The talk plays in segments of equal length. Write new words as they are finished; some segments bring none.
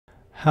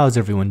How's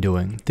everyone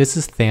doing? This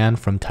is Than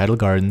from Tidal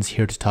Gardens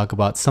here to talk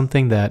about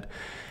something that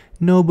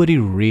nobody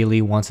really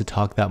wants to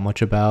talk that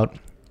much about.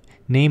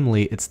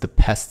 Namely, it's the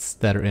pests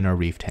that are in our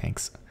reef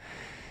tanks.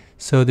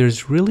 So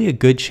there's really a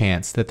good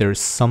chance that there's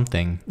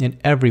something in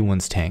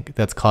everyone's tank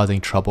that's causing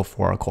trouble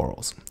for our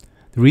corals.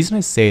 The reason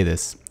I say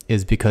this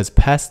is because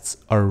pests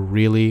are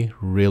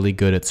really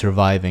good at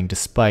surviving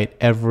despite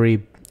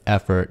every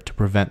effort to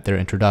prevent their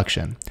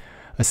introduction.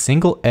 A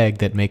single egg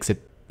that makes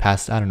it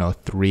past,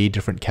 3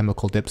 different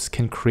chemical dips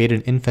can create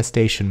an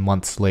infestation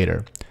months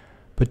later.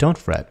 But don't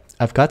fret,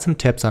 I've got some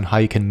tips on how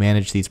you can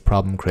manage these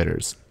problem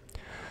critters.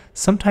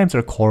 Sometimes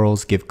our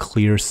corals give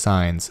clear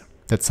signs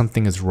that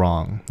something is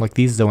wrong, like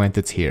these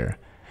zoanthids here.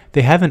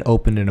 They haven't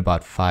opened in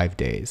about 5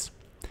 days.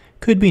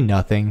 Could be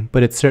nothing,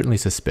 but it's certainly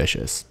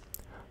suspicious.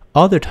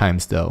 Other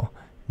times though,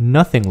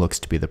 nothing looks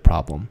to be the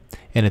problem,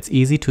 and it's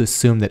easy to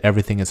assume that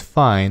everything is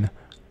fine,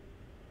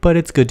 but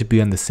it's good to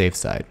be on the safe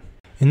side.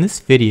 In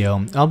this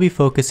video, I'll be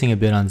focusing a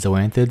bit on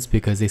zoanthids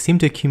because they seem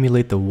to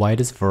accumulate the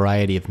widest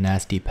variety of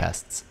nasty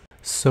pests.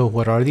 So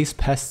what are these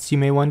pests, you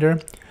may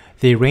wonder?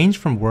 They range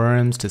from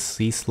worms to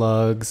sea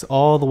slugs,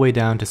 all the way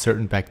down to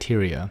certain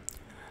bacteria.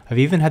 I've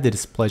even had the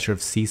displeasure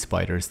of sea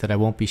spiders that I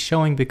won't be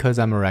showing because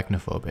I'm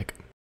arachnophobic.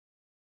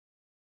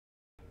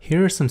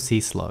 Here are some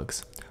sea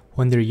slugs.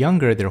 When they're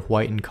younger, they're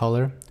white in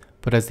color,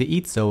 but as they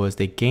eat zoas,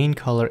 they gain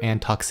color and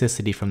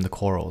toxicity from the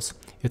corals.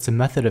 It's a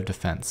method of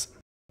defense.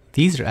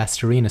 These are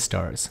Asterina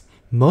stars.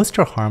 Most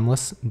are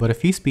harmless, but a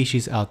few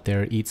species out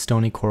there eat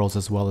stony corals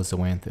as well as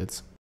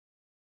zoanthids.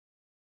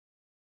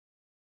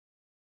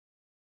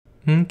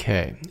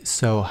 Okay,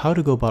 so how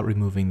to go about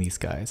removing these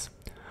guys?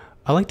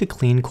 I like to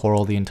clean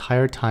coral the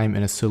entire time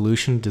in a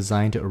solution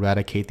designed to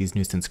eradicate these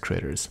nuisance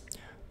critters.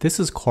 This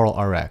is Coral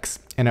RX,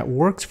 and it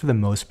works for the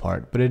most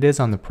part, but it is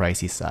on the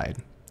pricey side.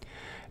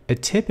 A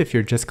tip if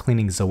you're just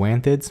cleaning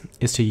zoanthids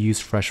is to use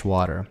fresh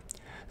water.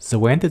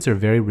 Zoanthids are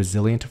very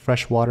resilient to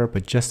fresh water,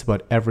 but just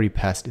about every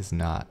pest is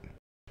not.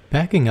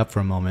 Backing up for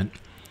a moment,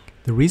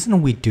 the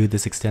reason we do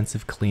this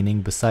extensive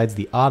cleaning, besides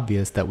the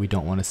obvious that we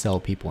don't want to sell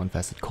people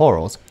infested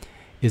corals,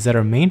 is that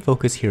our main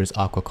focus here is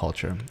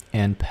aquaculture,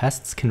 and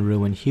pests can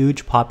ruin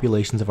huge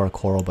populations of our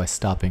coral by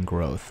stopping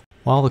growth.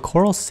 While the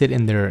corals sit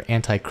in their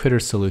anti-critter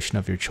solution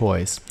of your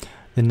choice,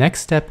 the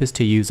next step is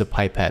to use a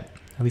pipette,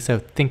 at least I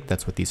think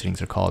that's what these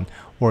things are called,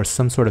 or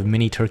some sort of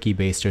mini turkey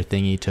baster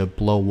thingy to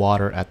blow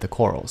water at the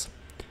corals.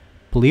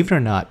 Believe it or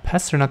not,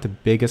 pests are not the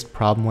biggest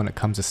problem when it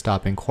comes to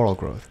stopping coral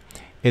growth.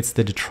 It's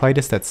the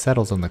detritus that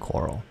settles on the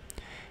coral.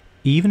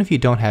 Even if you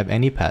don't have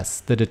any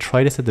pests, the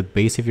detritus at the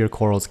base of your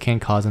corals can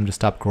cause them to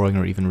stop growing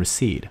or even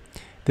recede.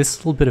 This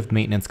little bit of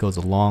maintenance goes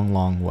a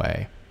long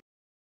way.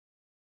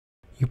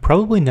 You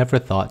probably never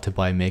thought to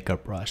buy a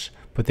makeup brush,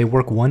 but they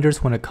work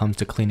wonders when it comes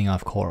to cleaning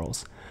off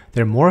corals.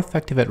 They're more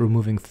effective at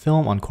removing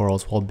film on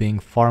corals while being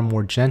far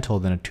more gentle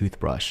than a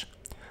toothbrush.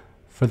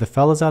 For the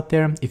fellas out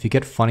there, if you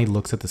get funny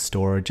looks at the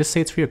store, just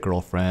say it's for your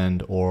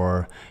girlfriend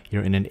or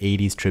you're in an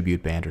 80s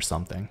tribute band or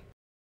something.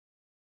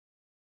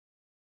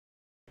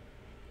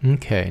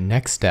 Okay,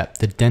 next step,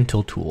 the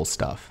dental tool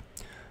stuff.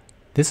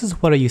 This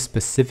is what I use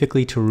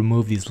specifically to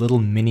remove these little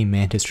mini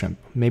mantis shrimp.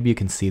 Maybe you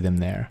can see them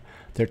there.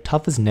 They're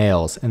tough as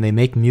nails and they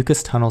make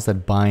mucus tunnels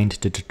that bind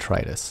to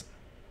detritus.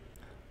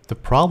 The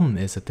problem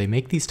is that they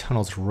make these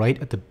tunnels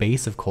right at the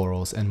base of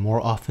corals, and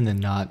more often than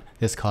not,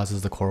 this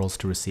causes the corals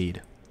to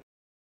recede.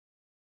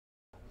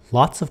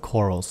 Lots of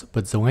corals,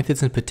 but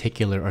zoanthids in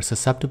particular, are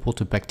susceptible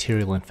to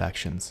bacterial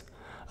infections.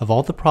 Of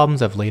all the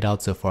problems I've laid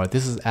out so far,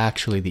 this is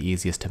actually the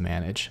easiest to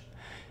manage.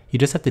 You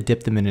just have to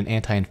dip them in an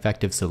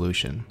anti-infective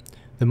solution.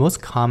 The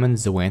most common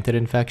zoanthid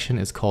infection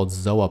is called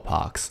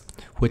zoopox,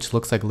 which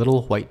looks like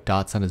little white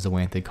dots on a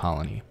zoanthid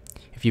colony.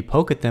 If you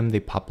poke at them,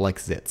 they pop like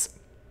zits.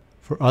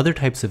 For other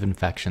types of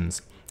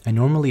infections, I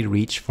normally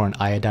reach for an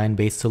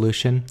iodine-based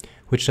solution,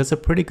 which does a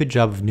pretty good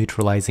job of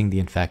neutralizing the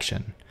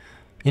infection.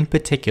 In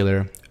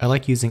particular, I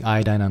like using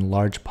iodine on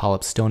large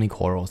polyp stony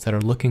corals that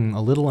are looking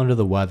a little under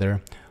the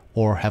weather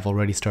or have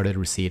already started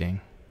receding.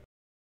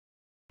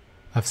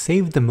 I've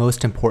saved the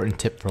most important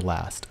tip for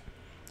last.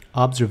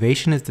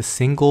 Observation is the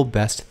single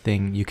best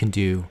thing you can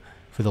do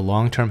for the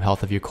long-term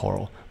health of your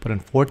coral, but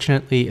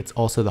unfortunately it's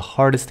also the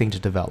hardest thing to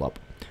develop.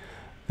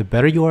 The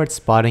better you are at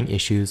spotting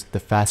issues, the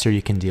faster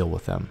you can deal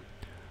with them.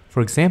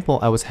 For example,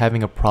 I was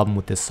having a problem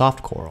with this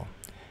soft coral.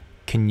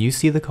 Can you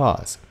see the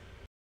cause?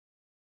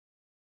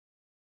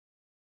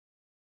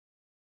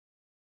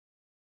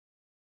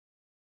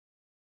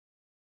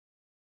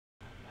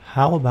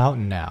 How about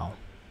now?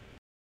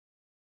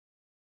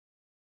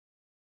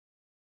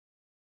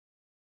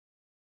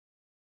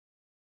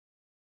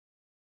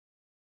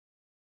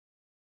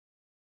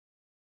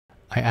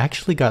 I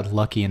actually got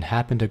lucky and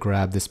happened to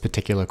grab this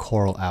particular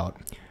coral out.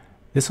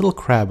 This little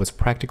crab was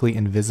practically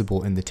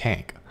invisible in the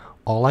tank.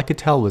 All I could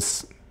tell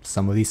was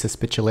some of these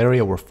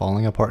Suspiciularia were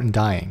falling apart and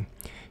dying.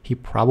 He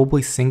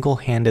probably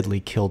single-handedly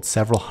killed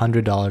several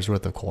 $100s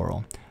worth of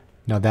coral.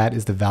 Now that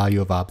is the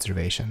value of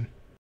observation.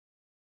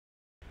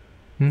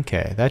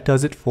 Okay, that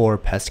does it for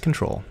pest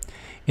control.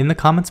 In the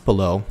comments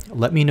below,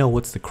 let me know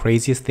what's the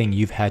craziest thing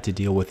you've had to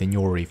deal with in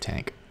your reef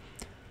tank.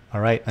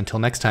 Alright, until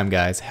next time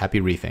guys,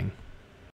 happy reefing.